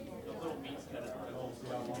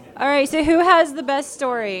All right, so who has the best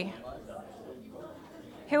story?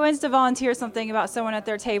 Who wants to volunteer something about someone at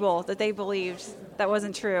their table that they believed that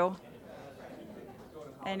wasn't true?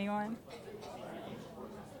 Anyone?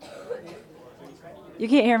 You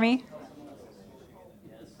can't hear me?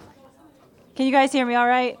 Can you guys hear me all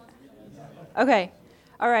right? Okay.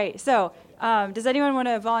 All right. So, does anyone want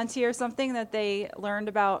to volunteer something that they learned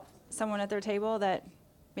about someone at their table that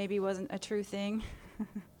maybe wasn't a true thing?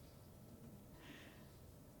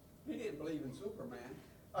 He didn't believe in Superman.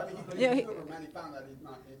 I mean, he believed Yeah, in Superman. He found that he's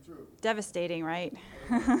not true. Devastating, right?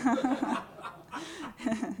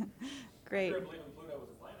 Great.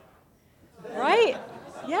 Right?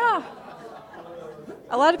 Yeah.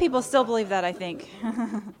 A lot of people still believe that, I think.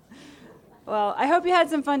 Well, I hope you had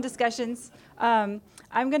some fun discussions. I'm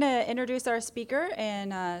going to introduce our speaker,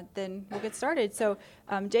 and then we'll get started. So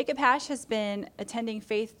Jacob Hash has been attending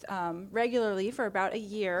Faith regularly for about a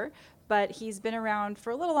year, but he's been around for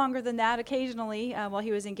a little longer than that occasionally while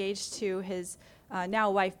he was engaged to his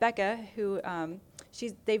now wife, Becca, who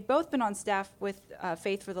they've both been on staff with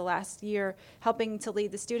Faith for the last year, helping to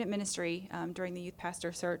lead the student ministry during the youth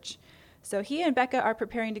pastor search. So he and Becca are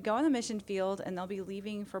preparing to go on the mission field, and they'll be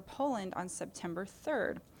leaving for Poland on September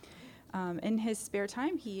 3rd. In his spare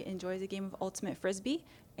time, he enjoys a game of Ultimate Frisbee,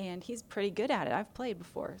 and he's pretty good at it. I've played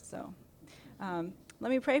before, so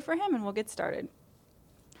let me pray for him, and we'll get started.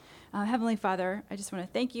 Heavenly Father, I just want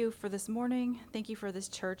to thank you for this morning. Thank you for this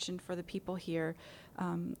church and for the people here.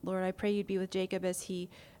 Lord, I pray you'd be with Jacob as he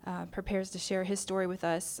prepares to share his story with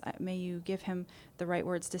us. May you give him the right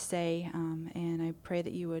words to say, and I pray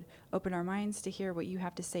that you would open our minds to hear what you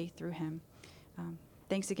have to say through him.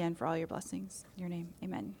 Thanks again for all your blessings. In your name,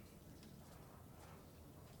 amen.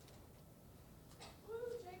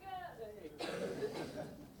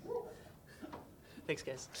 Thanks,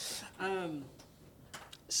 guys.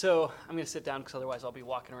 So I'm going to sit down because otherwise I'll be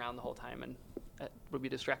walking around the whole time and that would be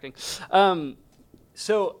distracting.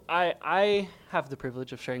 So I have the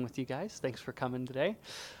privilege of sharing with you guys. Thanks for coming today.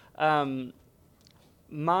 My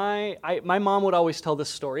mom would always tell this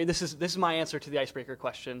story. This is my answer to the icebreaker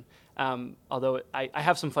question, although I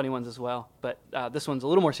have some funny ones as well, but this one's a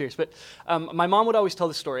little more serious. But my mom would always tell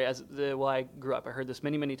this story while I grew up. I heard this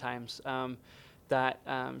many, many times, that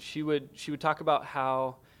she would talk about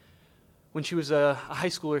how when she was a high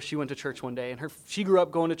schooler, she went to church one day, and she grew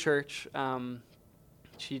up going to church.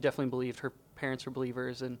 She definitely believed. Her parents were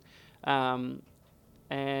believers, and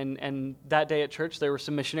that day at church, there were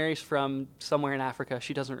some missionaries from somewhere in Africa.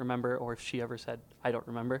 She doesn't remember, or if she ever said, I don't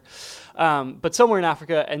remember. But somewhere in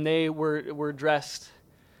Africa, and they were dressed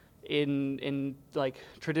in like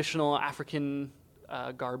traditional African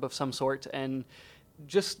garb of some sort, and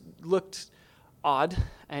just looked odd.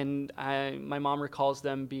 And my mom recalls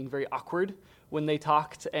them being very awkward when they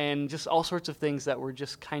talked, and just all sorts of things that were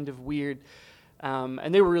just kind of weird.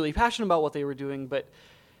 And they were really passionate about what they were doing, but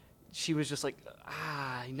she was just like,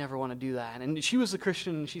 I never want to do that. And she was a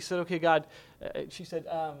Christian, and she said, okay, God,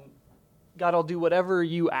 God, I'll do whatever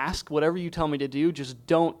you ask, whatever you tell me to do, just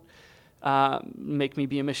don't make me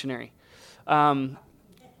be a missionary.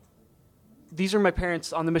 These are my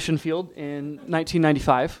parents on the mission field in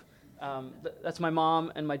 1995. That's my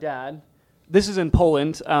mom and my dad. This is in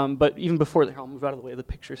Poland, but even before that, I'll move out of the way of the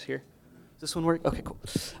pictures here. Does this one work? Okay, cool.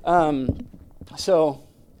 So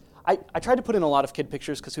I tried to put in a lot of kid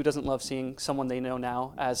pictures because who doesn't love seeing someone they know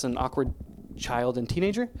now as an awkward child and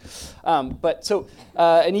teenager?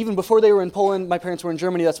 And even before they were in Poland, my parents were in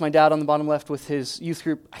Germany. That's my dad on the bottom left with his youth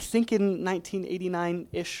group, I think in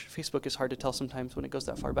 1989-ish. Facebook is hard to tell sometimes when it goes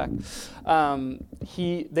that far back.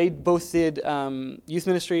 They both did youth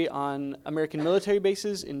ministry on American military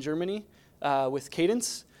bases in Germany with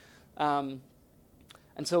Cadence. And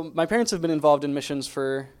so my parents have been involved in missions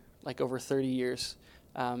for like over 30 years.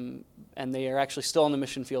 And they are actually still on the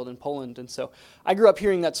mission field in Poland. And so I grew up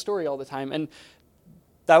hearing that story all the time. And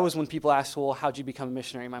that was when people asked, well, how'd you become a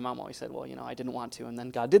missionary? My mom always said, well, I didn't want to. And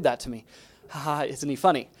then God did that to me. Haha, isn't he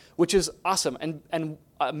funny? Which is awesome. And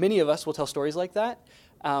many of us will tell stories like that.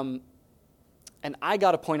 And I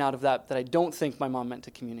got a point out of that I don't think my mom meant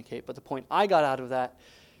to communicate. But the point I got out of that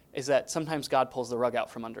is that sometimes God pulls the rug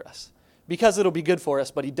out from under us. Because it'll be good for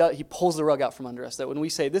us, but he pulls the rug out from under us. That when we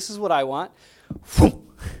say, this is what I want,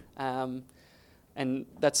 and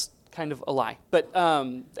that's kind of a lie. But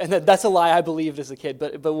that's a lie I believed as a kid,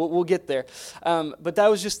 but we'll get there. But that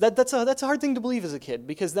was just, that's a hard thing to believe as a kid,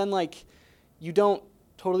 because then you don't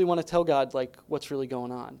totally want to tell God what's really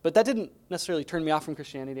going on. But that didn't necessarily turn me off from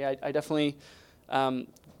Christianity. I definitely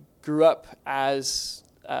grew up as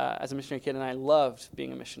a missionary kid, and I loved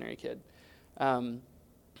being a missionary kid.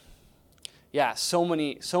 Yeah, so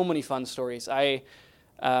many fun stories.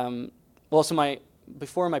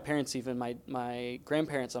 Before my parents even, my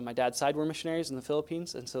grandparents on my dad's side were missionaries in the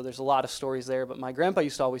Philippines, and so there's a lot of stories there. But my grandpa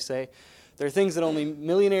used to always say, there are things that only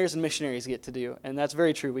millionaires and missionaries get to do, and that's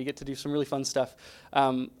very true. We get to do some really fun stuff.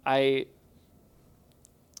 I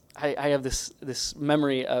have this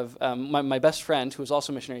memory of my best friend, who was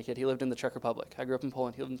also a missionary kid. He lived in the Czech Republic. I grew up in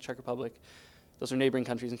Poland. He lived in the Czech Republic. Those are neighboring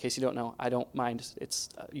countries. In case you don't know, I don't mind. It's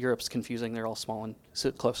Europe's confusing. They're all small and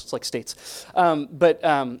so close. It's like states. And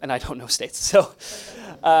I don't know states. So,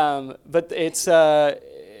 but it's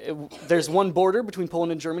there's one border between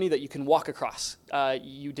Poland and Germany that you can walk across.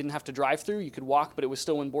 You didn't have to drive through. You could walk, but it was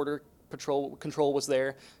still when border control was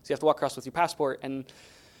there. So you have to walk across with your passport. And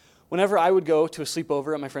whenever I would go to a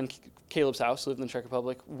sleepover at my friend Caleb's house, who lived in the Czech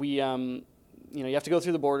Republic, we you have to go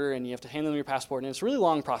through the border and you have to hand them your passport, and it's a really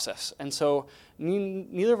long process. And so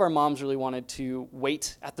neither of our moms really wanted to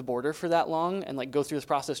wait at the border for that long and go through this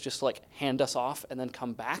process just to hand us off and then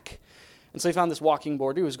come back. And so they found this walking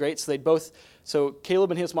border. It was great. So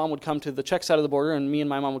Caleb and his mom would come to the Czech side of the border, and me and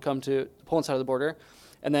my mom would come to the Poland side of the border.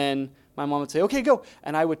 And then my mom would say, okay, go.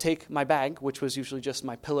 And I would take my bag, which was usually just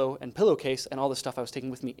my pillow and pillowcase and all the stuff I was taking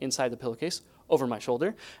with me inside the pillowcase over my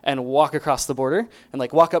shoulder, and walk across the border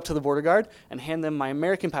and walk up to the border guard and hand them my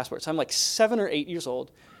American passport. So I'm 7 or 8 years old,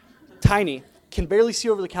 tiny, can barely see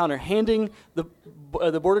over the counter, handing the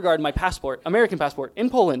border guard my passport, American passport, in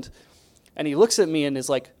Poland. And he looks at me and is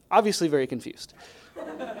obviously very confused.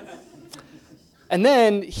 And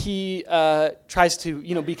then he tries to,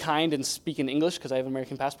 be kind and speak in English because I have an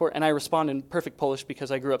American passport, and I respond in perfect Polish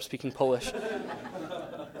because I grew up speaking Polish.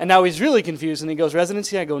 And now he's really confused, and he goes,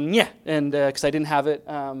 residency? I go, yeah, and because I didn't have it.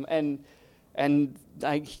 And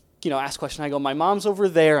I, ask question. I go, my mom's over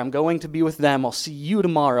there. I'm going to be with them. I'll see you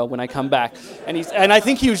tomorrow when I come back. And I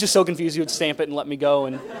think he was just so confused he would stamp it and let me go.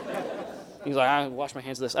 And he's like, I wash my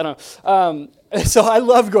hands of this. I don't know. So I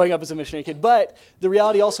loved growing up as a missionary kid. But the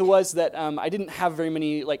reality also was that I didn't have very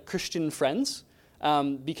many Christian friends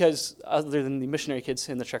because other than the missionary kids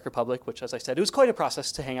in the Czech Republic, which, as I said, it was quite a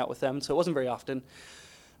process to hang out with them, so it wasn't very often.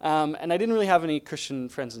 And I didn't really have any Christian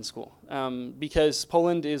friends in school because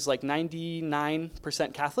Poland is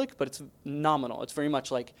 99% Catholic, but it's nominal. It's very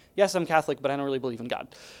much yes, I'm Catholic, but I don't really believe in God,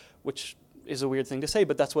 which is a weird thing to say,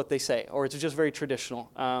 but that's what they say, or it's just very traditional.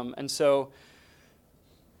 And so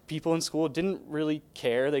people in school didn't really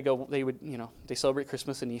care. They celebrate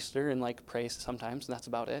Christmas and Easter and pray sometimes, and that's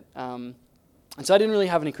about it. And so I didn't really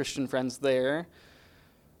have any Christian friends there.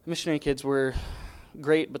 Missionary kids were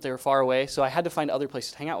great, but they were far away, so I had to find other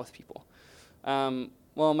places to hang out with people.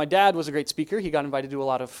 Well, my dad was a great speaker. He got invited to a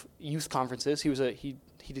lot of youth conferences. He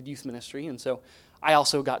did youth ministry, and so I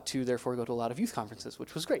also got to therefore go to a lot of youth conferences,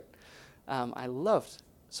 which was great. I loved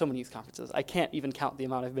so many youth conferences. I can't even count the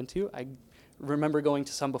amount I've been to. I remember going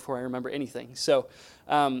to some before I remember anything. So,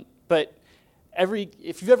 but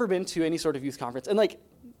if you've ever been to any sort of youth conference, and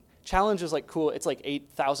Challenge is cool. It's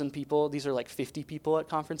 8,000 people. These are 50 people at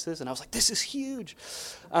conferences, and I was this is huge.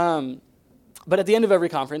 But at the end of every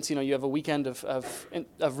conference, you have a weekend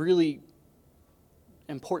of really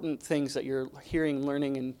important things that you're hearing and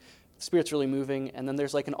learning, and the Spirit's really moving. And then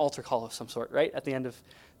there's an altar call of some sort, right, at the end of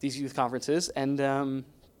these youth conferences. And it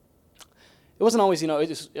wasn't always,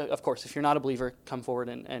 of course, if you're not a believer, come forward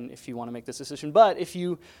and if you want to make this decision. But if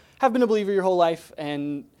you have been a believer your whole life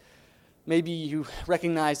and maybe you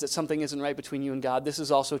recognize that something isn't right between you and God, this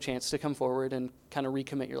is also a chance to come forward and kind of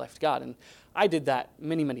recommit your life to God. And I did that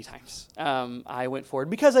many, many times. I went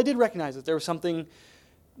forward because I did recognize that there was something,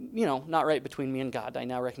 not right between me and God. I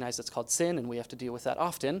now recognize it's called sin, and we have to deal with that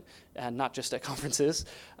often, and not just at conferences.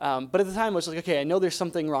 But at the time, I was okay, I know there's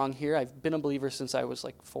something wrong here. I've been a believer since I was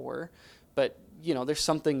 4, but, there's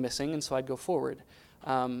something missing, and so I'd go forward.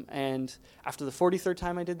 And after the 43rd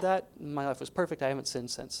time I did that, my life was perfect. I haven't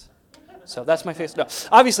sinned since. So that's my face. No,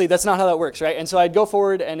 obviously that's not how that works, right? And so I'd go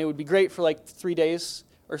forward, and it would be great for 3 days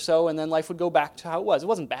or so, and then life would go back to how it was. It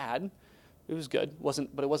wasn't bad. It was good. But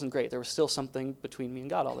it wasn't great. There was still something between me and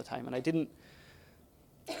God all the time, and I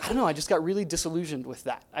just got really disillusioned with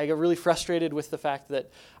that. I got really frustrated with the fact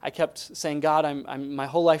that I kept saying, God, I'm my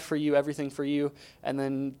whole life for you, everything for you, and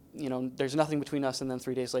then, there's nothing between us, and then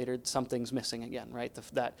 3 days later, something's missing again, right?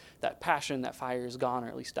 That passion, that fire is gone, or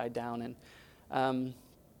at least died down, and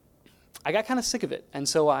I got kind of sick of it, and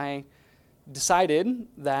so I decided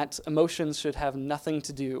that emotions should have nothing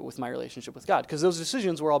to do with my relationship with God, because those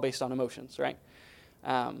decisions were all based on emotions, right?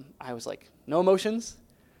 I was no emotions,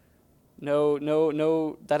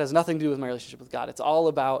 no, that has nothing to do with my relationship with God. It's all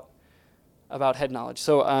about head knowledge.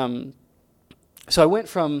 So I went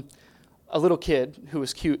from a little kid who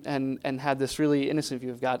was cute and had this really innocent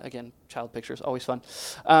view of God. Again, child pictures, always fun.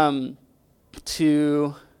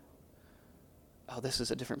 to, this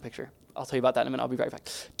is a different picture. I'll tell you about that in a minute. I'll be right back.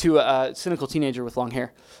 To a cynical teenager with long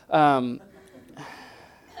hair.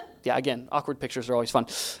 Yeah, again, awkward pictures are always fun.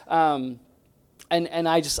 And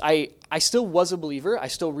I still was a believer. I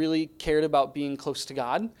still really cared about being close to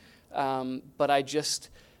God, but I just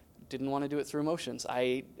didn't want to do it through emotions.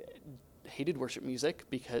 I hated worship music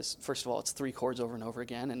because, first of all, it's 3 chords over and over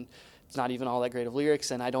again, and it's not even all that great of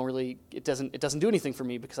lyrics, and it doesn't do anything for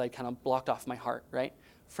me because I kind of blocked off my heart, right,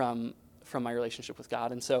 from my relationship with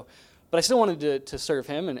God. And so, but I still wanted to serve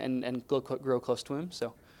him and grow close to him.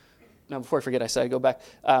 So now before I forget, I said I'd go back.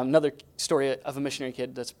 Another story of a missionary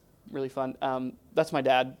kid that's really fun. That's my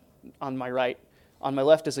dad on my right. On my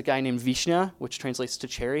left is a guy named Vishnya, which translates to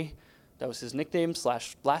cherry. That was his nickname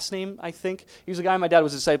 / last name, I think. He was a guy my dad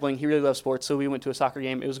was discipling. He really loved sports, so we went to a soccer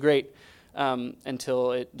game. It was great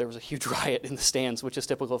until there was a huge riot in the stands, which is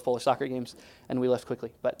typical of Polish soccer games, and we left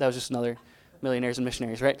quickly. But that was just another millionaires and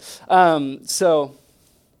missionaries, right? So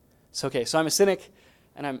I'm a cynic,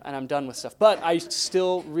 and I'm done with stuff. But I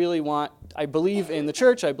still really I believe in the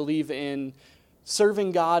church. I believe in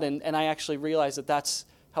serving God, and I actually realized that that's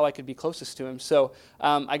how I could be closest to him. So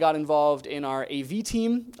I got involved in our AV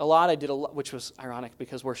team a lot. I did a lot, which was ironic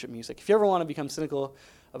because worship music. If you ever want to become cynical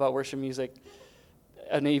about worship music,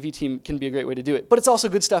 an AV team can be a great way to do it. But it's also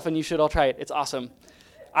good stuff, and you should all try it. It's awesome.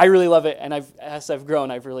 I really love it, and as I've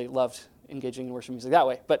grown, I've really loved engaging in worship music that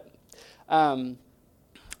way. But I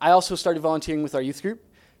also started volunteering with our youth group,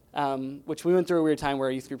 which we went through a weird time where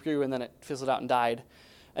our youth group grew, and then it fizzled out and died.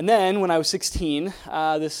 And then when I was 16,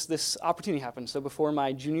 this opportunity happened. So before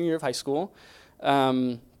my junior year of high school,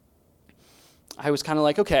 I was kind of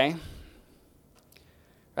like, okay,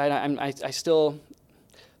 right? I still,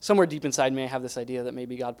 somewhere deep inside me, I have this idea that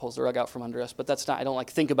maybe God pulls the rug out from under us, but that's not. I don't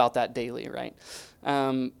think about that daily, right?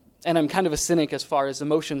 And I'm kind of a cynic as far as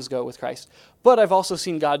emotions go with Christ. But I've also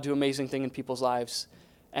seen God do amazing things in people's lives,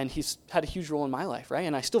 and he's had a huge role in my life, right?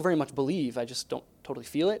 And I still very much believe. I just don't totally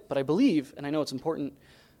feel it, but I believe, and I know it's important.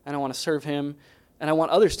 And I want to serve him, and I want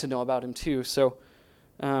others to know about him too. So,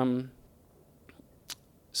 I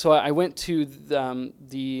went to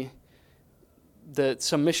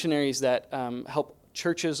some missionaries that help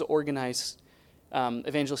churches organize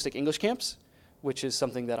evangelistic English camps, which is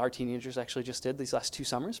something that our teenagers actually just did these last 2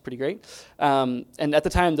 summers. Pretty great. And at the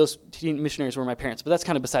time, those teen missionaries were my parents, but that's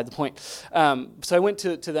kind of beside the point. So I went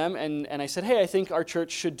to them, and I said, hey, I think our church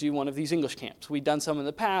should do one of these English camps. We'd done some in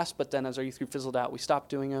the past, but then as our youth group fizzled out, we stopped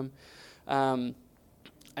doing them.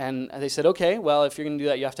 And they said, okay, well, if you're going to do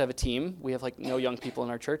that, you have to have a team. We have no young people in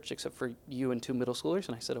our church except for you and 2 middle schoolers.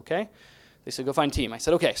 And I said, okay. They said, go find a team. I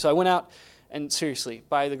said, okay. So I went out, and seriously,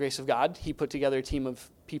 by the grace of God, he put together a team of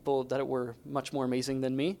people that were much more amazing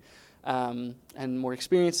than me and more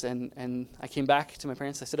experienced. And I came back to my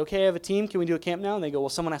parents. I said, okay, I have a team. Can we do a camp now? And they go, well,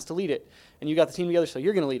 someone has to lead it. And you got the team together, so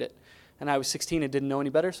you're going to lead it. And I was 16 and didn't know any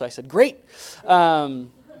better, so I said, great. I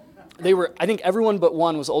think everyone but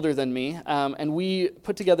one was older than me. And we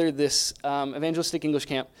put together this evangelistic English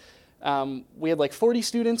camp. We had 40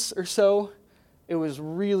 students or so. It was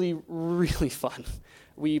really, really fun.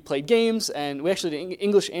 We played games, and we actually did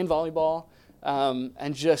English and volleyball,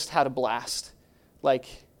 and just had a blast. It's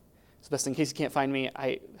the best in case you can't find me,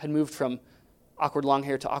 I had moved from awkward long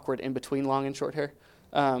hair to awkward in between long and short hair,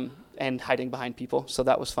 and hiding behind people, so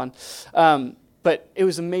that was fun. But it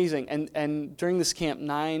was amazing, and during this camp,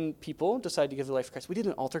 9 people decided to give their life to Christ. We did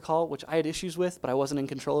an altar call, which I had issues with, but I wasn't in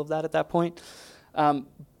control of that at that point.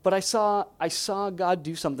 But I saw God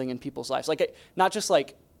do something in people's lives, not just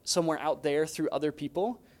somewhere out there through other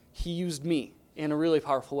people. He used me in a really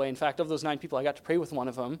powerful way. In fact, of those 9 people, I got to pray with one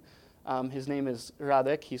of them. His name is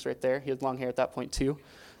Radek. He's right there. He had long hair at that point too.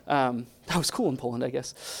 That was cool in Poland, I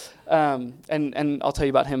guess. And I'll tell you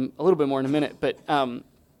about him a little bit more in a minute. But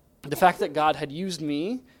the fact that God had used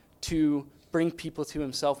me to bring people to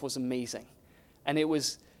himself was amazing. And it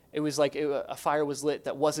was like a fire was lit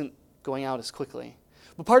that wasn't going out as quickly.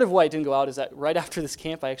 But part of why it didn't go out is that right after this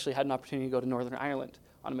camp, I actually had an opportunity to go to Northern Ireland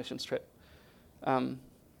on a missions trip.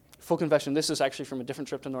 Full confession, this is actually from a different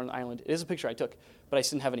trip to Northern Ireland. It is a picture I took, but I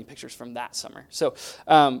didn't have any pictures from that summer. So,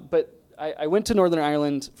 but I went to Northern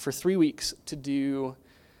Ireland for 3 weeks to do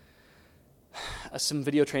some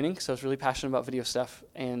video training, because I was really passionate about video stuff.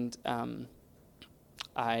 And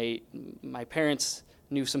my parents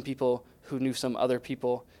knew some people who knew some other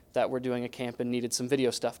people that were doing a camp and needed some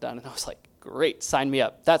video stuff done. And I was like, great, sign me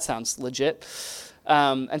up. That sounds legit.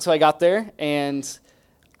 And so I got there, and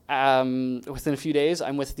within a few days,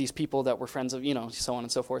 I'm with these people that were friends of, so on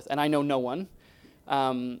and so forth. And I know no one.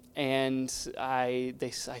 And I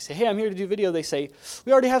say, hey, I'm here to do video. They say,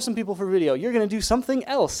 we already have some people for video. You're going to do something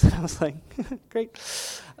else. And I was like, great.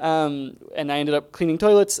 And I ended up cleaning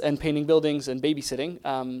toilets and painting buildings and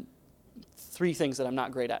babysitting. 3 things that I'm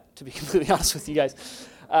not great at, to be completely honest with you guys.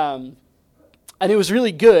 And it was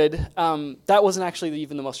really good. That wasn't actually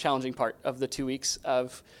even the most challenging part of the 2 weeks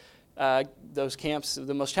of those camps.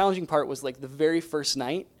 The most challenging part was like the very first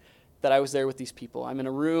night that I was there with these people. I'm in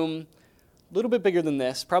a room a little bit bigger than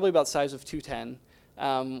this, probably about the size of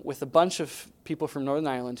 210, with a bunch of people from Northern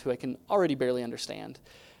Ireland who I can already barely understand.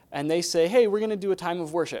 And they say, hey, we're going to do a time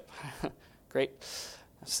of worship. Great.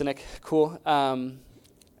 Cynic, cool.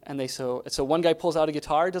 So one guy pulls out a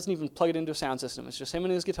guitar, doesn't even plug it into a sound system. It's just him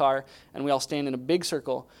and his guitar, and we all stand in a big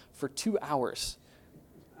circle for 2 hours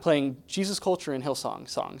playing Jesus Culture and Hillsong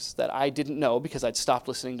songs that I didn't know because I'd stopped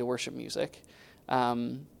listening to worship music.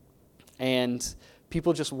 And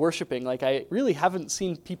people just worshiping. Like, I really hadn't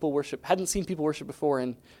seen people worship before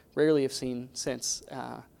and rarely have seen since.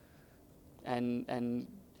 And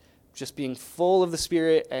just being full of the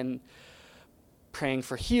Spirit and praying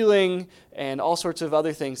for healing and all sorts of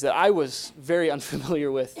other things that I was very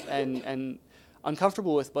unfamiliar with and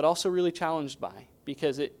uncomfortable with, but also really challenged by,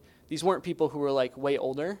 because these weren't people who were like way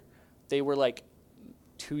older. They were like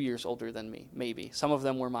 2 years older than me, maybe. Some of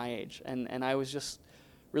them were my age. And I was just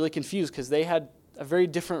really confused because they had a very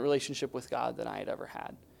different relationship with God than I had ever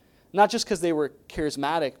had. Not just because they were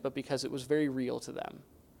charismatic, but because it was very real to them.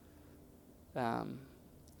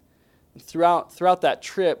 Throughout that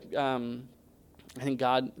trip, I think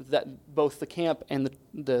God, that both the camp and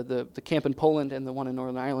the camp in Poland and the one in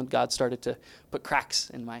Northern Ireland, God started to put cracks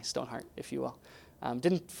in my stone heart, if you will.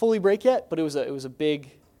 Didn't fully break yet, but it was a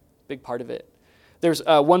big part of it. There's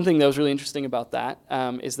one thing that was really interesting about that,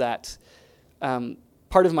 is that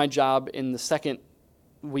part of my job in the second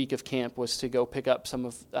week of camp was to go pick up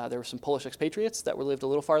there were some Polish expatriates that lived a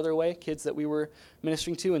little farther away, kids that we were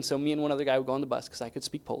ministering to, and so me and one other guy would go on the bus because I could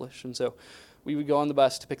speak Polish, and so we would go on the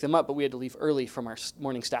bus to pick them up, but we had to leave early from our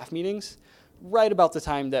morning staff meetings, right about the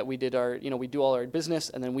time that we did we do all our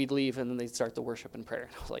business, and then we'd leave, and then they'd start the worship and prayer.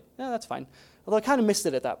 And I was like, yeah, that's fine. Although I kind of missed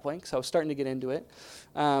it at that point, because I was starting to get into it.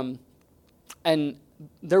 And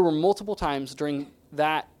there were multiple times during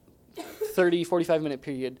that 30, 45-minute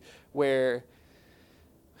period where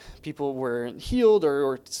people were healed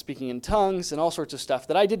or speaking in tongues and all sorts of stuff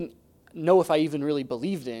that I didn't know if I even really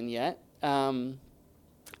believed in yet. And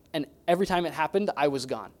every time it happened, I was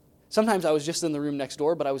gone. Sometimes I was just in the room next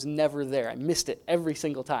door, but I was never there. I missed it every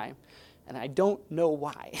single time. And I don't know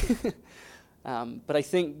why. But I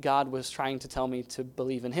think God was trying to tell me to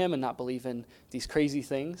believe in him and not believe in these crazy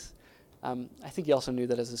things. I think he also knew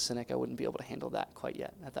that as a cynic, I wouldn't be able to handle that quite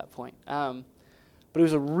yet at that point. But it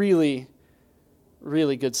was a really,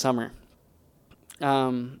 really good summer.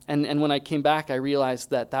 And when I came back, I realized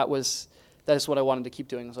that is what I wanted to keep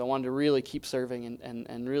doing. So I wanted to really keep serving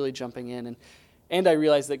and really jumping in. And I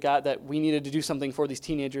realized that we needed to do something for these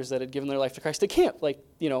teenagers that had given their life to Christ at camp,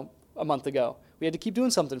 a month ago. We had to keep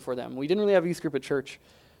doing something for them. We didn't really have a youth group at church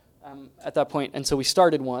at that point, and so we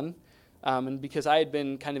started one. And because I had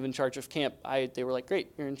been kind of in charge of camp, they were like,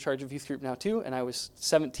 great, you're in charge of youth group now too. And I was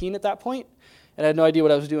 17 at that point, and I had no idea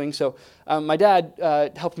what I was doing. So my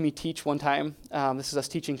dad helped me teach one time. This is us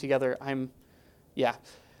teaching together.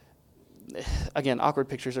 Again, awkward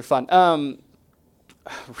pictures are fun.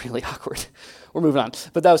 Really awkward. We're moving on.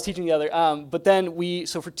 But that was teaching together. But then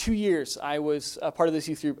so for 2 years, I was a part of this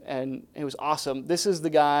youth group, and it was awesome. This is the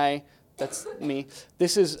guy, that's me.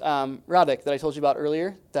 This is Radek that I told you about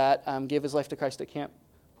earlier that gave his life to Christ at camp.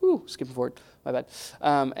 Skipping forward, my bad.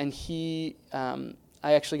 And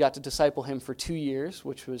I actually got to disciple him for 2 years,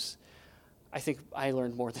 which was, I think I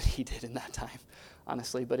learned more than he did in that time,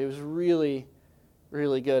 honestly. But it was really,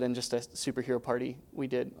 really good, and just a superhero party we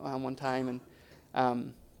did one time.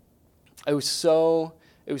 And it was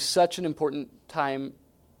such an important time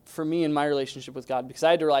for me in my relationship with God, because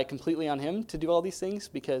I had to rely completely on him to do all these things,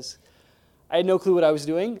 because I had no clue what I was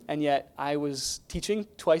doing, and yet I was teaching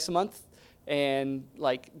twice a month and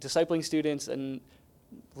discipling students and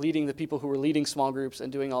leading the people who were leading small groups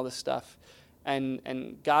and doing all this stuff.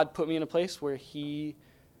 And God put me in a place where he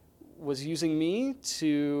was using me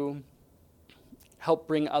to help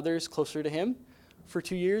bring others closer to him for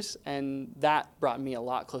 2 years, and that brought me a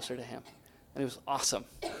lot closer to him. And it was awesome.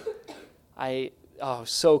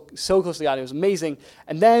 So close to God. It was amazing.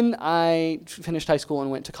 And then I finished high school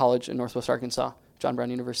and went to college in Northwest Arkansas, John Brown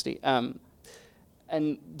University. And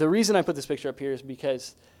the reason I put this picture up here is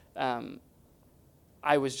because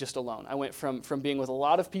I was just alone. I went from being with a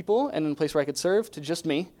lot of people and in a place where I could serve to just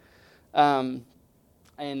me.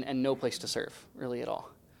 and no place to serve really at all,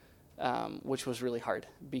 which was really hard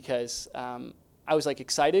because I was like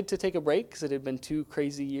excited to take a break because it had been 2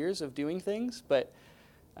 crazy years of doing things, but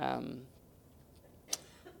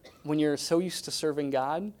when you're so used to serving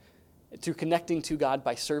God, to connecting to God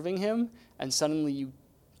by serving Him, and suddenly you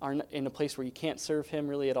are in a place where you can't serve Him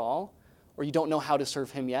really at all, or you don't know how to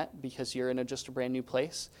serve Him yet because you're in just a brand new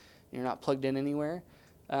place, and you're not plugged in anywhere,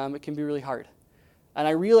 it can be really hard. And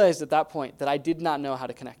I realized at that point that I did not know how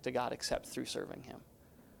to connect to God except through serving Him.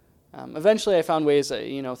 Eventually, I found ways,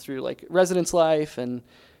 through like residence life and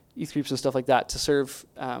youth groups and stuff like that, to serve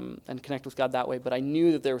and connect with God that way. But I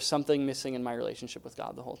knew that there was something missing in my relationship with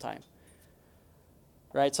God the whole time.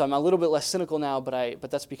 Right, so I'm a little bit less cynical now,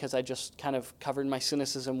 but that's because I just kind of covered my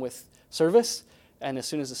cynicism with service, and as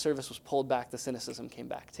soon as the service was pulled back, the cynicism came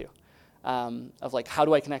back too. Of like, how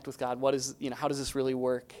do I connect with God? How does this really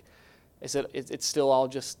work? It's still all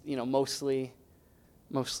just mostly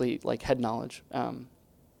like head knowledge.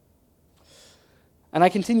 And I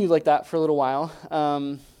continued like that for a little while.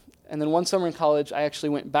 And then one summer in college, I actually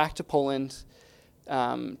went back to Poland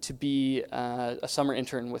to be a summer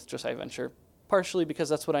intern with Josiah Venture, partially because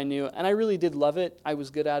that's what I knew. And I really did love it. I was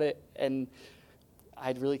good at it. And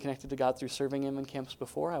I'd really connected to God through serving Him in camps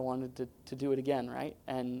before. I wanted to do it again, right?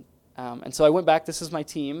 And so I went back. This is my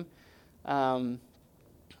team. It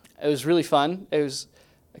was really fun. It was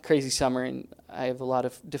a crazy summer, and I have a lot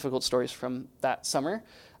of difficult stories from that summer.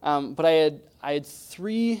 But I had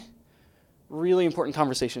 3 really important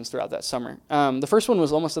conversations throughout that summer. The first one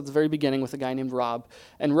was almost at the very beginning with a guy named Rob.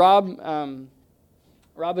 And Rob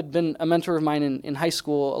had been a mentor of mine in high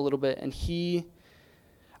school a little bit, and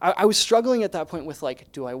I was struggling at that point with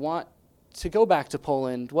like, do I want to go back to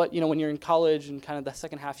Poland? What, when you're in college and kind of the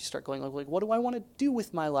second half, you start going like, what do I want to do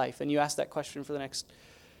with my life? And you ask that question for the next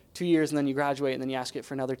 2 years, and then you graduate, and then you ask it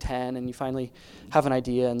for another 10, and you finally have an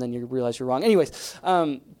idea, and then you realize you're wrong. Anyways,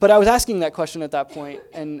 but I was asking that question at that point,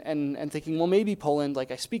 and thinking, well, maybe Poland,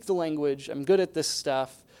 like I speak the language, I'm good at this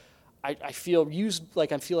stuff, I feel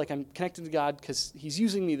like I'm connected to God because He's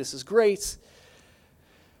using me, this is great.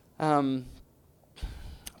 But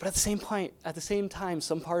at the same time,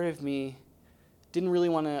 some part of me didn't really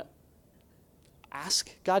want to ask.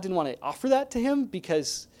 God didn't want to offer that to Him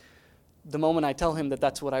because the moment I tell Him that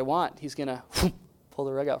that's what I want, He's going to pull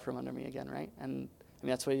the rug out from under me again, right? And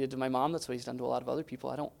that's what He did to my mom. That's what He's done to a lot of other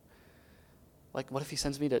people. What if He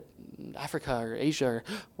sends me to Africa or Asia? Or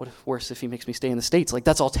what if, worse, if He makes me stay in the States? Like,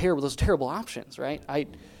 that's all terrible. Those are terrible options, right?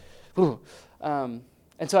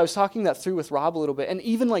 And so I was talking that through with Rob a little bit, and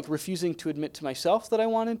even like refusing to admit to myself that I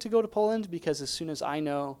wanted to go to Poland, because as soon as I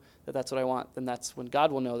know that that's what I want, then that's when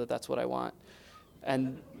God will know that that's what I want.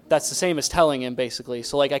 And that's the same as telling Him, basically.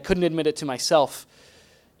 So like I couldn't admit it to myself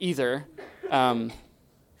either,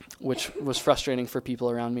 which was frustrating for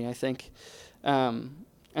people around me, I think. And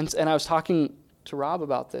I was talking to Rob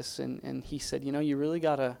about this, and he said, you really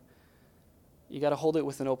gotta hold it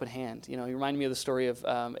with an open hand. He reminded me of the story of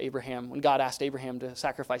Abraham, when God asked Abraham to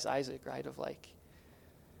sacrifice Isaac, right? Of like,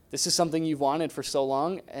 this is something you've wanted for so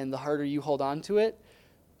long, and the harder you hold on to it,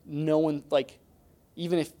 no one, like,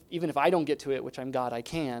 even if I don't get to it, which I'm God, I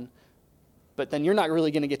can, but then you're not really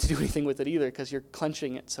going to get to do anything with it either because you're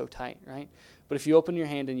clenching it so tight, right? But if you open your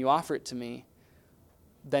hand and you offer it to me,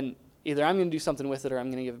 then either I'm going to do something with it or I'm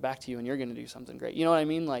going to give it back to you, and you're going to do something great. You know what I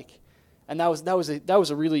mean? Like, and that was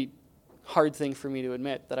a really hard thing for me to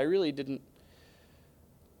admit, that I really didn't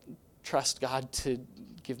trust God to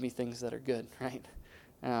give me things that are good, right?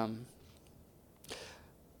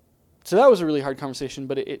 So that was a really hard conversation,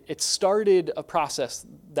 but it started a process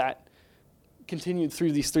that continued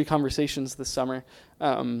through these 3 conversations this summer,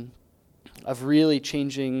 of really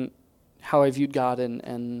changing how I viewed God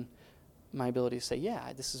and my ability to say,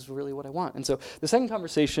 yeah, this is really what I want. And so the second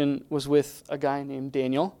conversation was with a guy named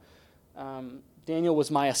Daniel. Daniel was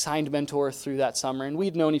my assigned mentor through that summer, and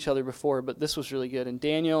we'd known each other before, but this was really good. And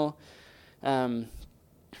Daniel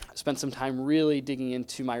spent some time really digging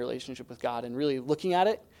into my relationship with God and really looking at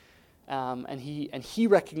it. And he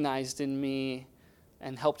recognized in me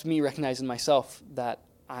and helped me recognize in myself that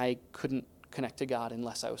I couldn't connect to God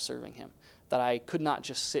unless I was serving Him, that I could not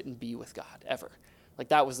just sit and be with God ever. Like,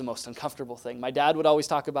 that was the most uncomfortable thing. My dad would always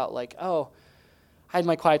talk about, like, oh, I had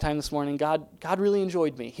my quiet time this morning. God really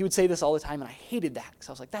enjoyed me. He would say this all the time, and I hated that because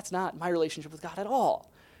I was like, that's not my relationship with God at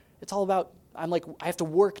all. It's all about, I have to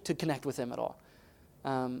work to connect with Him at all.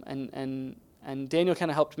 And Daniel kind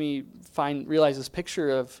of helped me realize this picture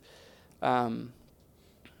of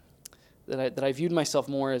that I viewed myself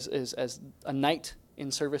more as a knight in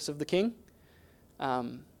service of the king,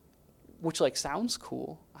 which like sounds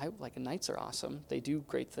cool. Knights are awesome. They do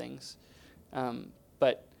great things.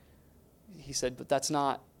 But he said, but that's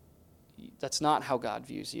not how God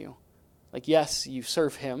views you. Like, yes, you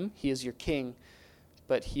serve him. He is your king.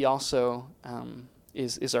 But he also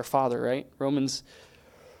is our Father, right? Romans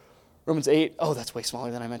 8. Oh, that's way smaller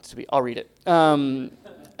than I meant it to be. I'll read it.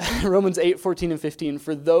 Romans 8:14 and 15.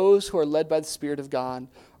 For those who are led by the Spirit of God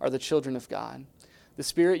are the children of God. The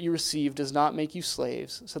Spirit you received does not make you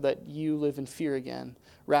slaves so that you live in fear again.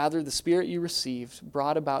 Rather, the Spirit you received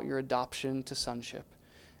brought about your adoption to sonship.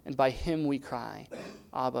 And by him we cry,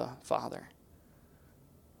 Abba, Father.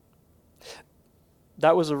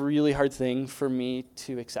 That was a really hard thing for me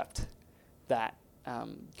to accept, that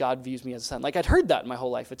God views me as a son. Like, I'd heard that my whole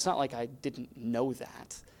life. It's not like I didn't know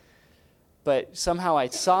that. But somehow I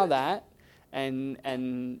saw that, and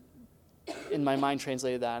in my mind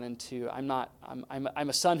translated that into I'm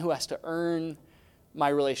a son who has to earn my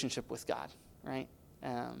relationship with God, right?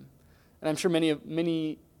 And I'm sure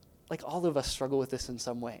many, like all of us, struggle with this in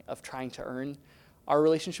some way, of trying to earn our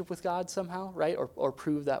relationship with God somehow, right? Or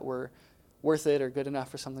prove that we're worth it or good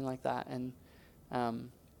enough or something like that. And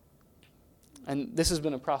this has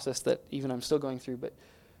been a process that even I'm still going through, but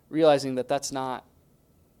realizing that that's not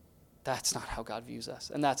how God views us,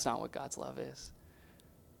 and that's not what God's love is.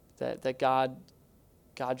 That God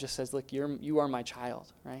just says, look, you are my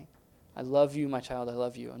child, right? I love you, my child, I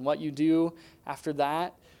love you. And what you do after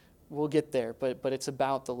that, we'll get there, but it's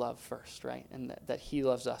about the love first, right? And that he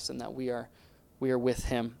loves us and that we are with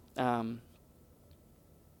him. That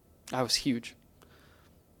was huge.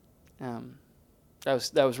 That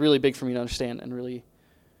was really big for me to understand, and really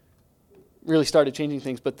started changing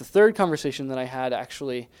things. But the third conversation that I had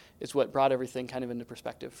actually is what brought everything kind of into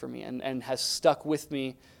perspective for me, and has stuck with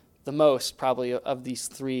me the most probably of these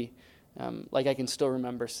three. Like, I can still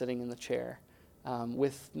remember sitting in the chair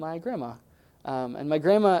with my grandma. And my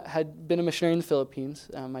grandma had been a missionary in the Philippines,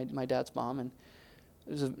 my dad's mom, and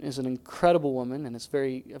is an incredible woman, and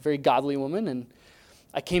a very godly woman. And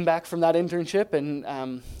I came back from that internship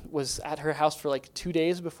and was at her house for like 2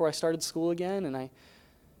 days before I started school again, and I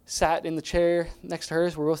sat in the chair next to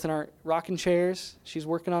hers. We're both in our rocking chairs. She's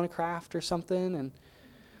working on a craft or something,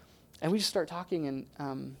 and we just start talking,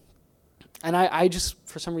 and I just,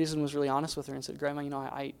 for some reason, was really honest with her and said, Grandma,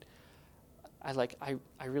 I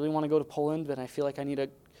really want to go to Poland, but I feel like I need to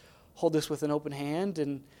hold this with an open hand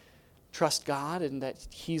and trust God, and that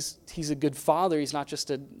He's a good Father. He's not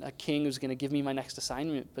just a king who's going to give me my next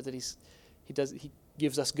assignment, but that He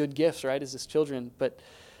gives us good gifts, right, as His children. But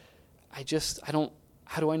I don't.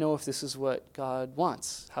 How do I know if this is what God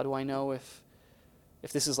wants? How do I know if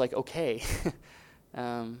this is like okay?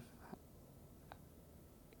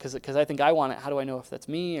 Because I think I want it. How do I know if that's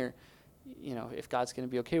me, or if God's going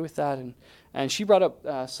to be okay with that? And she brought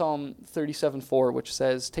up Psalm 37:4, which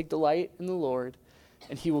says, "Take delight in the Lord,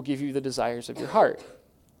 and He will give you the desires of your heart." I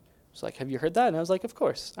was like, "Have you heard that?" And I was like, "Of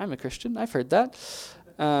course. I'm a Christian. I've heard that."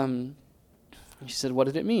 And she said, "What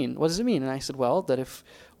did it mean? What does it mean?" And I said, "Well, that if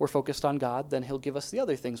we're focused on God, then He'll give us the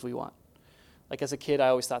other things we want." Like, as a kid, I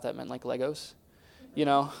always thought that meant like Legos. I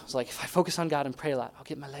was like, if I focus on God and pray a lot, I'll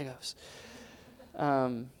get my Legos.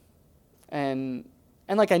 And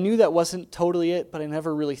like, I knew that wasn't totally it, but I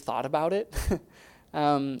never really thought about it.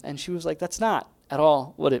 And she was like, "That's not at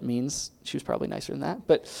all what it means." She was probably nicer than that,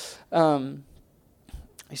 but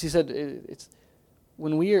she said, "It's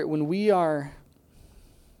when we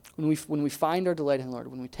find our delight in the Lord,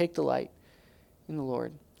 when we take delight in the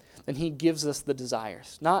Lord, then He gives us the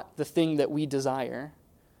desires, not the thing that we desire,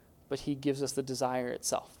 but He gives us the desire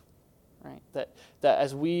itself." Right? That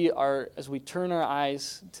as we turn our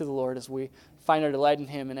eyes to the Lord, as we find our delight in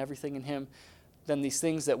Him and everything in Him, then these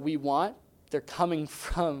things that we want, they're coming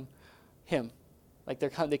from Him. Like,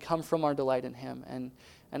 they come from our delight in Him. And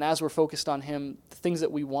as we're focused on Him, the things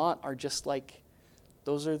that we want are just like,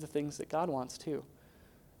 those are the things that God wants too.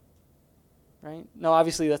 Right? Now,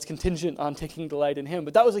 obviously, that's contingent on taking delight in Him,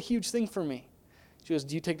 but that was a huge thing for me. She goes,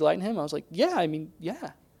 "Do you take delight in Him?" I was like, yeah.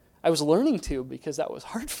 I was learning to, because that was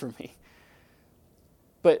hard for me.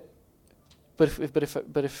 But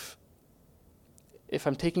if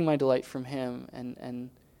I'm taking my delight from Him,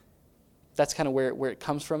 and that's kind of where it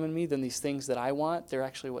comes from in me, then these things that I want, they're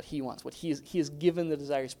actually what He wants. What He has given the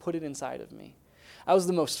desires, put it inside of me. That was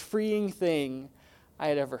the most freeing thing I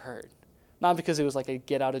had ever heard. Not because it was like a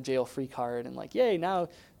get out of jail free card and like, yay, now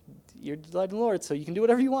you're delighted in the Lord, so you can do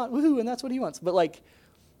whatever you want, woohoo, and that's what He wants. But like,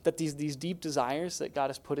 that these deep desires that God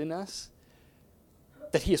has put in us,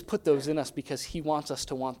 that He has put those in us because He wants us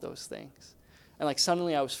to want those things. And like,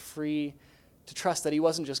 suddenly I was free to trust that He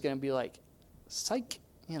wasn't just going to be like, psych,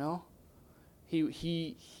 He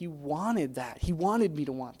wanted that. He wanted me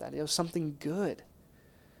to want that. It was something good.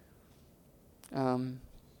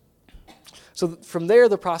 So from there,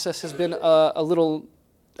 the process has been a little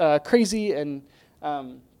crazy, and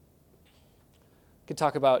could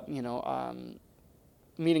talk about,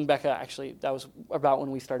 meeting Becca. Actually, that was about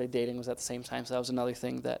when we started dating, was at the same time, so that was another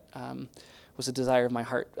thing that was a desire of my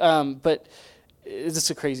heart. But it's just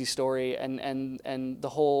a crazy story, and the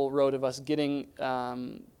whole road of us getting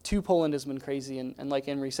to Poland has been crazy, and like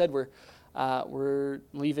Anne-Marie said, we're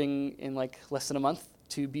leaving in like less than a month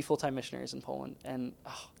to be full-time missionaries in Poland, and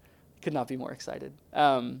could not be more excited.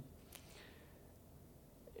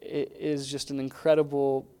 It is just an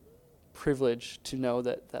incredible privilege to know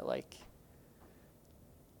that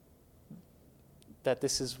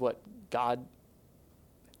this is what God,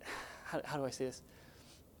 how do I say this?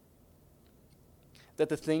 That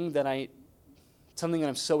something that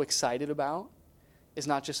I'm so excited about is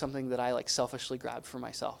not just something that I selfishly grabbed for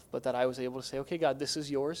myself, but that I was able to say, okay, God, this is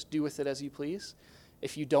yours. Do with it as you please.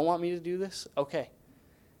 If you don't want me to do this, okay.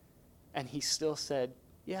 And he still said,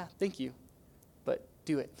 yeah, thank you, but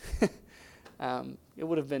do it. It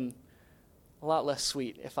would have been a lot less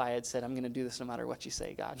sweet if I had said, I'm going to do this no matter what you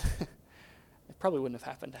say, God. It probably wouldn't have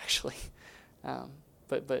happened, actually.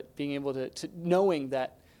 But being able to knowing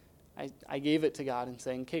that I gave it to God and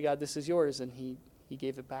saying, okay, God, this is yours, and he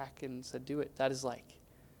gave it back and said, do it. That is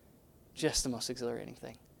just the most exhilarating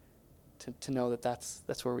thing, to know that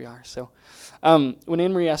that's where we are. So when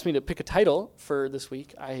Anne-Marie asked me to pick a title for this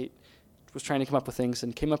week, I was trying to come up with things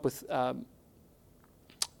and came up with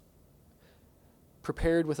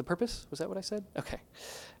Prepared with a Purpose. Was that what I said? Okay.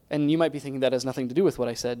 And you might be thinking that has nothing to do with what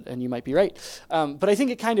I said, and you might be right. But I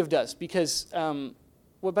think it kind of does, because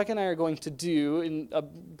what Becca and I are going to do in a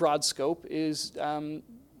broad scope is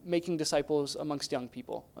making disciples amongst young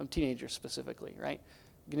people, teenagers specifically, right?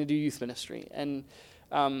 I'm going to do youth ministry. And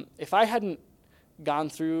if I hadn't gone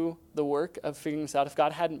through the work of figuring this out, if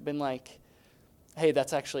God hadn't been like, hey,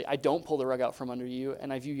 that's actually, I don't pull the rug out from under you,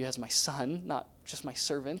 and I view you as my son, not just my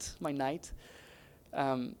servant, my knight,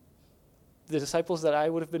 the disciples that I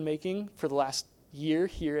would have been making for the last year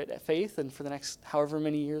here at Faith and for the next however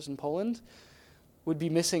many years in Poland would be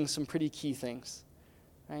missing some pretty key things,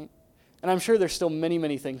 right? And I'm sure there's still many,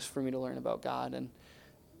 many things for me to learn about God, and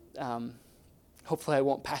hopefully I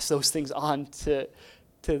won't pass those things on to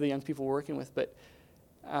the young people we're working with, but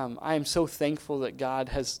I am so thankful that God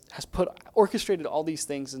has orchestrated all these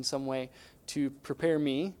things in some way to prepare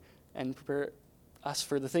me and prepare us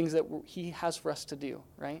for the things that he has for us to do,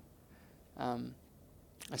 right? And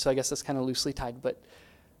so I guess that's kind of loosely tied, but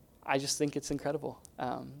I just think it's incredible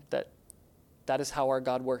that is how our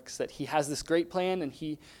God works, that he has this great plan, and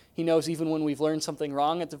he knows even when we've learned something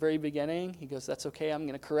wrong at the very beginning, he goes, that's okay, I'm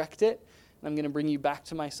going to correct it, and I'm going to bring you back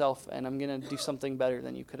to myself, and I'm going to do something better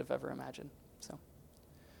than you could have ever imagined.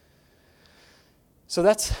 So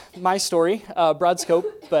that's my story, broad scope,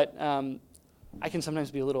 but I can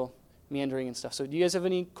sometimes be a little meandering and stuff. So do you guys have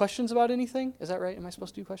any questions about anything? Is that right? Am I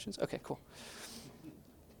supposed to do questions? Okay, cool.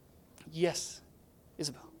 Yes,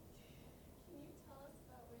 Isabel. Can you tell us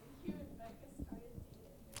about when you and Becca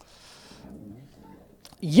started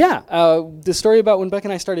dating? Yeah, the story about when Becca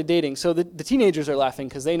and I started dating. So the teenagers are laughing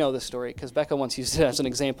because they know this story, because Becca once used it as an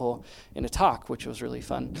example in a talk, which was really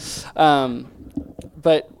fun.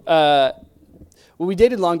 Well, we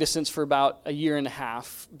dated long distance for about a year and a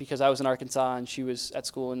half, because I was in Arkansas and she was at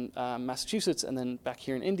school in Massachusetts, and then back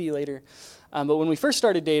here in Indy later. But when we first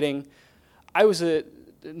started dating, I was a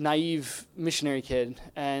naive missionary kid,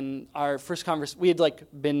 and our first conversation, we had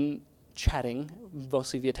been chatting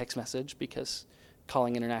mostly via text message because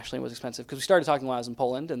calling internationally was expensive, because we started talking while I was in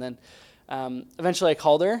Poland, and then eventually I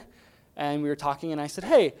called her and we were talking, and I said,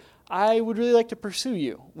 hey, I would really like to pursue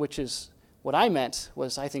you, which is what I meant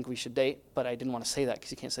was I think we should date, but I didn't want to say that because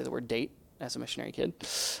you can't say the word date as a missionary kid.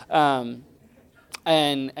 And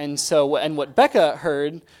what Becca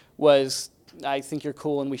heard was, I think you're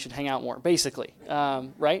cool and we should hang out more, basically,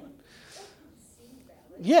 right?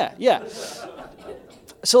 Yeah.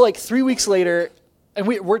 So 3 weeks later, and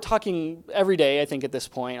we're talking every day, I think, at this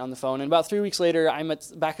point on the phone. And about 3 weeks later, I'm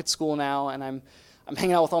back at school now, and I'm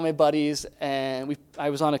hanging out with all my buddies, and I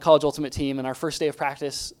was on a college ultimate team. And our first day of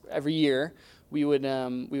practice every year, we would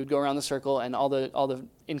go around the circle, and all the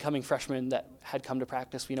incoming freshmen that had come to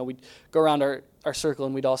practice, we'd go around our circle,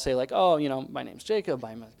 and we'd all say my name's Jacob,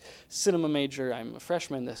 I'm a cinema major, I'm a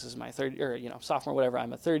freshman, this is my sophomore, whatever,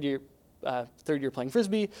 I'm a third year playing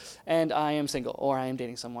Frisbee, and I am single, or I am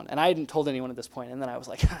dating someone. And I hadn't told anyone at this point, and then I was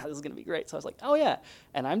like, this is going to be great. So I was like, oh yeah,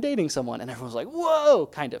 and I'm dating someone. And everyone was like, whoa,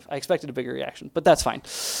 kind of. I expected a bigger reaction, but that's fine.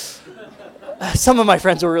 Some of my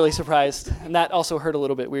friends were really surprised, and that also hurt a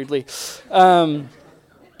little bit weirdly.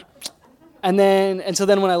 And so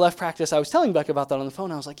then when I left practice, I was telling Becca about that on the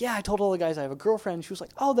phone. I was like, yeah, I told all the guys I have a girlfriend. She was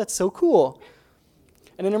like, oh, that's so cool.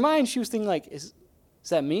 And in her mind, she was thinking like, is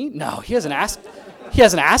that me? No, he hasn't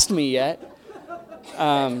asked me yet.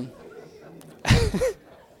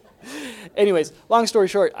 Anyways, long story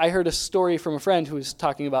short, I heard a story from a friend who was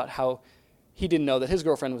talking about how he didn't know that his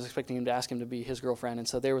girlfriend was expecting him to ask him to be his girlfriend. And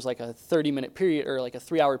so there was like a 30-minute period or like a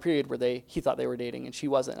 3-hour period where he thought they were dating and she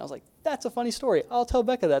wasn't. I was like, that's a funny story. I'll tell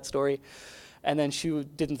Becca that story. And then she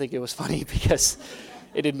didn't think it was funny because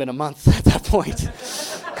it had been a month at that point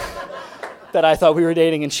that I thought we were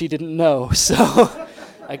dating and she didn't know. So,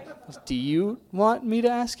 like, do you want me to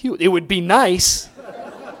ask you? It would be nice.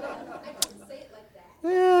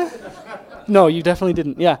 Yeah. No, you definitely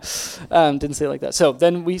didn't. Yeah, didn't say it like that. So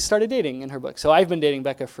then we started dating in her book. So I've been dating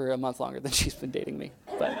Becca for a month longer than she's been dating me.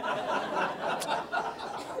 But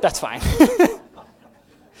that's fine.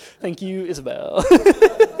 Thank you, Isabel.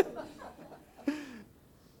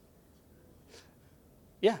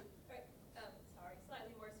 Yeah. Right. Sorry,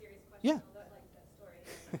 slightly more serious question. Yeah. Although I like that story.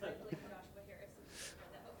 Like Joshua Harris.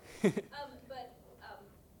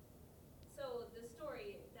 So the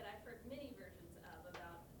story that I've heard many versions of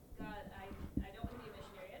about God, I don't want to be a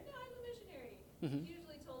missionary. And no, I'm a missionary. Mhm.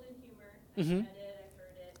 Usually told in humor. Mhm. I've read it, I've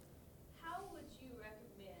heard it. How would you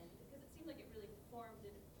recommend, because it seemed like it really formed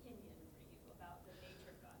an opinion for you about the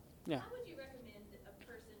nature of God. Yeah. How would you recommend a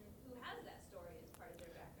person who has that story as part of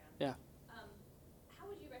their background? Yeah. How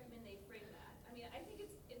would you recommend they frame that? I mean, I think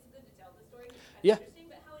it's good to tell the story. Yeah. Interesting,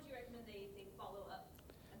 but how would you recommend they follow up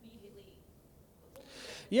immediately? What would you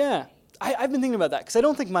recommend Yeah. they say? I've been thinking about that because I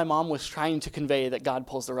don't think my mom was trying to convey that God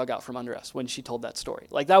pulls the rug out from under us when she told that story.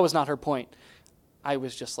 Like, that was not her point. I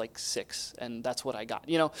was just like 6, and that's what I got,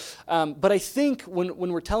 you know. But I think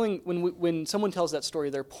when someone tells that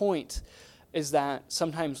story, their point is that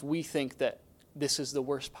sometimes we think that this is the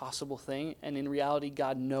worst possible thing, and in reality,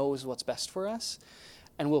 God knows what's best for us,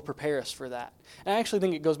 and will prepare us for that. And I actually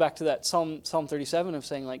think it goes back to that Psalm 37 of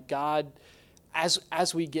saying, like, God,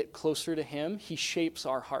 as we get closer to Him, He shapes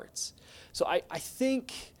our hearts. So I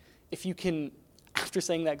think if you can, after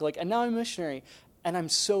saying that, like, and now I'm a missionary, and I'm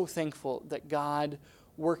so thankful that God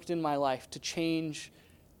worked in my life to change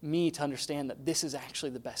me to understand that this is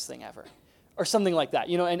actually the best thing ever. Or something like that,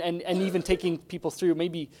 you know, and even taking people through,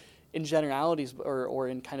 maybe in generalities or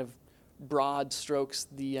in kind of broad strokes,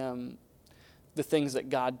 the things that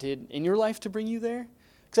God did in your life to bring you there.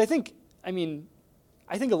 Because I think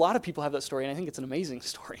a lot of people have that story, and I think it's an amazing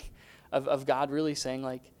story of God really saying,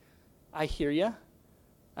 like, I hear you,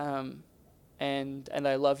 and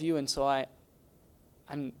I love you, and so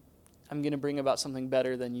I'm going to bring about something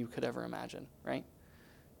better than you could ever imagine, right?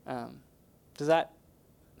 Does that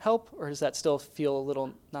help, or does that still feel a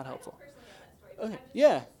little not helpful? I don't personally have that story, but Okay. I've just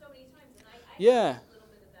Yeah. heard it so many times, and I Yeah. had a little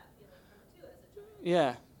bit of that feeling from it too as a child. Yeah.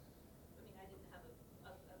 I mean, I didn't have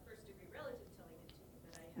a first-degree relative telling it to me,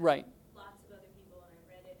 but I had Right. lots of other people, and I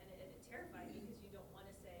read it, and it terrified me because you don't want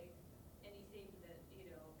to say anything that,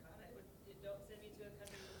 God, don't send me to a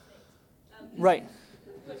country with snakes. Right.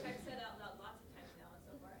 Which I've said out loud lots of times now, and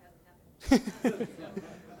so far it hasn't happened.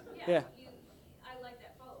 Yeah. I like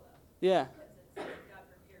that follow-up. Yeah. Because it's God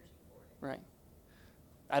prepares you for it. Right.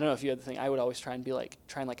 I don't know if you had the thing. I would always try and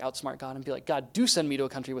outsmart God and be like, God, do send me to a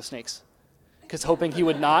country with snakes, because hoping He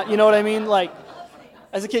would not. You know what I mean? Like,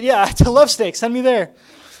 as a kid, yeah, I love snakes. Send me there.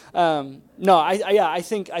 No, I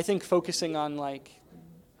think focusing on, like,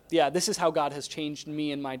 yeah, this is how God has changed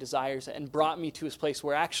me and my desires and brought me to His place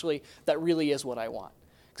where actually that really is what I want.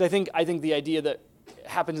 Because I think the idea that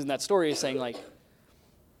happens in that story is saying, like,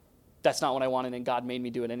 that's not what I wanted, and God made me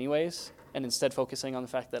do it anyways. And instead focusing on the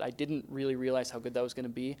fact that I didn't really realize how good that was going to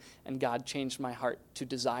be, and God changed my heart to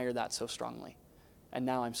desire that so strongly. And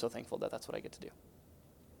now I'm so thankful that that's what I get to do.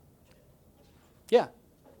 Yeah.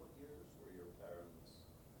 What years were your parents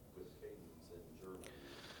with Cadence in Germany?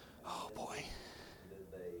 Oh, boy. Did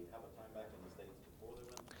they have a time back in the States before they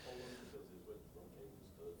went to Poland because they switched from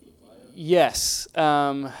Cadence to Fire? Yes.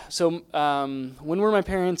 When were my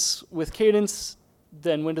parents with Cadence?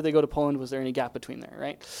 Then when did they go to Poland? Was there any gap between there,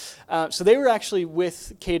 right? So they were actually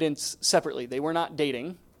with Cadence separately. They were not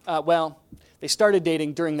dating. They started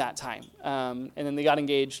dating during that time. And then they got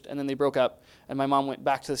engaged, and then they broke up. And my mom went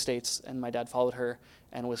back to the States, and my dad followed her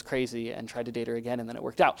and was crazy and tried to date her again, and then it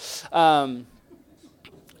worked out.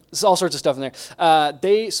 There's all sorts of stuff in there.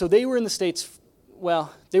 They were in the States.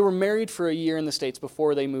 Well, they were married for a year in the States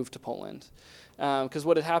before they moved to Poland. Because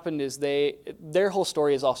what had happened is their whole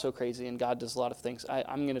story is also crazy, and God does a lot of things.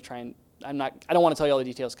 I'm going to try and I don't want to tell you all the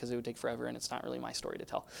details because it would take forever, and it's not really my story to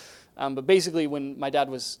tell. But basically, when my dad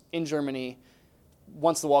was in Germany,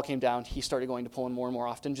 once the wall came down, he started going to Poland more and more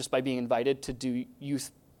often just by being invited to do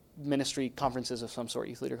youth ministry conferences of some sort,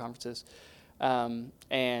 youth leader conferences.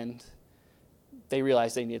 And they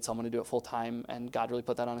realized they needed someone to do it full time, and God really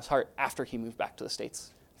put that on his heart after he moved back to the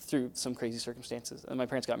States through some crazy circumstances. And my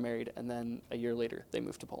parents got married, and then a year later, they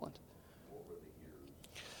moved to Poland. What were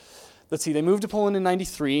the years? Let's see, they moved to Poland in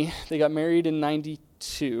 93. They got married in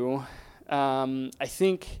 92. I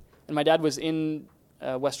think, and my dad was in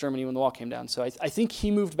West Germany when the wall came down, so I think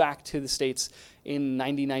he moved back to the States in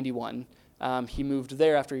 91. He moved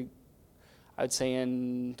there after, I would say,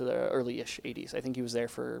 in the early-ish 80s. I think he was there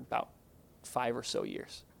for about 5 or so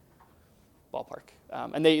years, ballpark.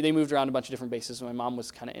 And they moved around a bunch of different bases. My mom was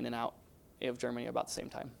kind of in and out of Germany about the same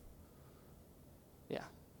time. Yeah.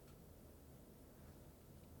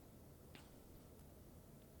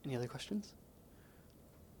 Any other questions?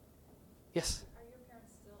 Yes? Are your parents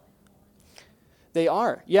still in Poland? They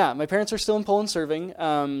are. Yeah, my parents are still in Poland serving.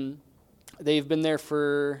 They've been there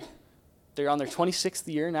they're on their 26th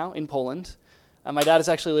year now in Poland. My dad has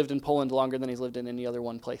actually lived in Poland longer than he's lived in any other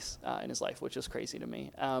one place in his life, which is crazy to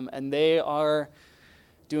me. And they are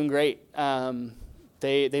doing great.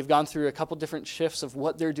 They've gone through a couple different shifts of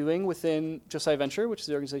what they're doing within Josiah Venture, which is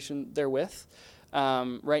the organization they're with.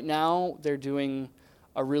 Right now, they're doing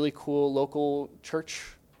a really cool local church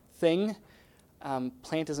thing.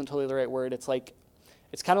 Plant isn't totally the right word.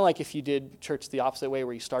 It's kind of like if you did church the opposite way,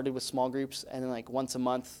 where you started with small groups, and then like once a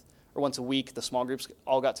month or once a week, the small groups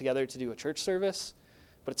all got together to do a church service.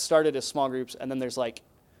 But it started as small groups, and then there's like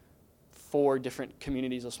 4 different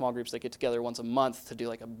communities of small groups that get together once a month to do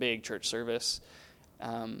like a big church service,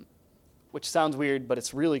 which sounds weird, but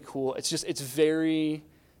it's really cool. It's very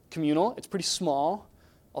communal. It's pretty small,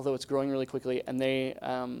 although it's growing really quickly, and they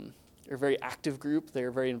are a very active group.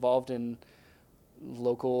 They're very involved in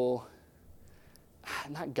local,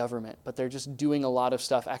 not government, but they're just doing a lot of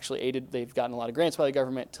stuff, actually aided. They've gotten a lot of grants by the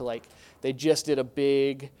government to they just did a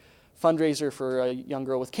big fundraiser for a young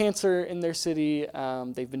girl with cancer in their city.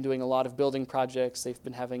 They've been doing a lot of building projects. They've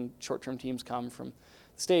been having short-term teams come from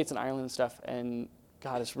the States and Ireland and stuff, and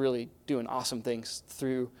God is really doing awesome things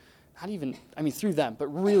through them, but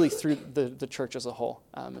really through the church as a whole.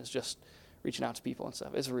 Is just reaching out to people and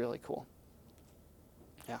stuff. It's really cool.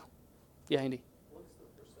 Yeah. Yeah, Andy? What's the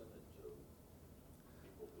percentage of people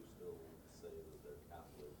who still say that they're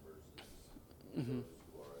Catholic versus Mm-hmm. those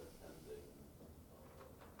who are attending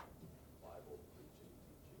Bible preaching,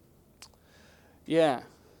 teaching? Yeah. In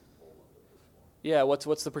Poland at this point? Yeah,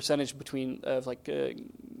 what's the percentage between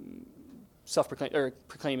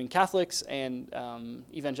proclaiming Catholics and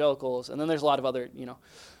evangelicals, and then there's a lot of other,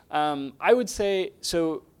 I would say,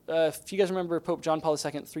 so if you guys remember Pope John Paul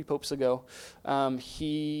II, 3 popes ago,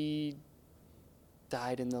 he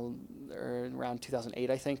died around 2008,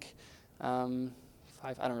 I think, 5,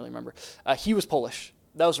 I don't really remember. He was Polish.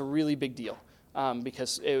 That was a really big deal,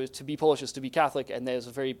 because it was, to be Polish is to be Catholic, and there's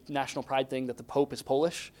a very national pride thing that the Pope is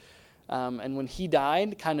Polish. And when he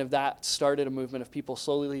died, kind of that started a movement of people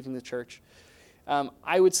slowly leaving the church.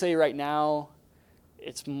 I would say right now,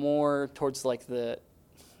 it's more towards like the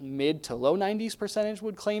mid to low 90s percentage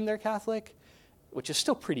would claim they're Catholic, which is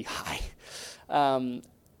still pretty high.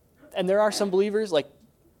 And there are some believers, like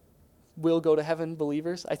will go to heaven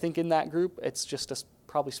believers, I think, in that group. It's just a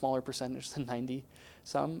probably smaller percentage than 90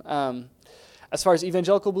 some. As far as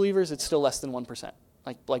evangelical believers, it's still less than 1%.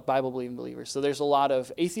 Like Bible-believing believers. So there's a lot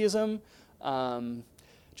of atheism.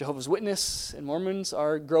 Jehovah's Witness and Mormons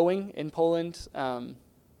are growing in Poland,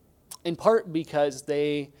 in part because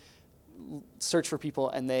they search for people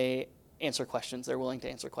and they answer questions. They're willing to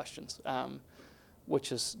answer questions,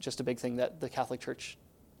 which is just a big thing that the Catholic Church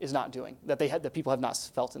is not doing, that people have not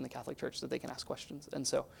felt in the Catholic Church, that they can ask questions. And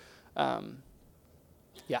so,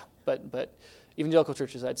 but evangelical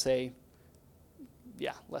churches, I'd say,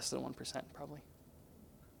 less than 1% probably.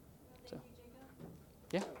 Thank you,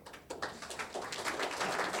 Jacob. Yeah.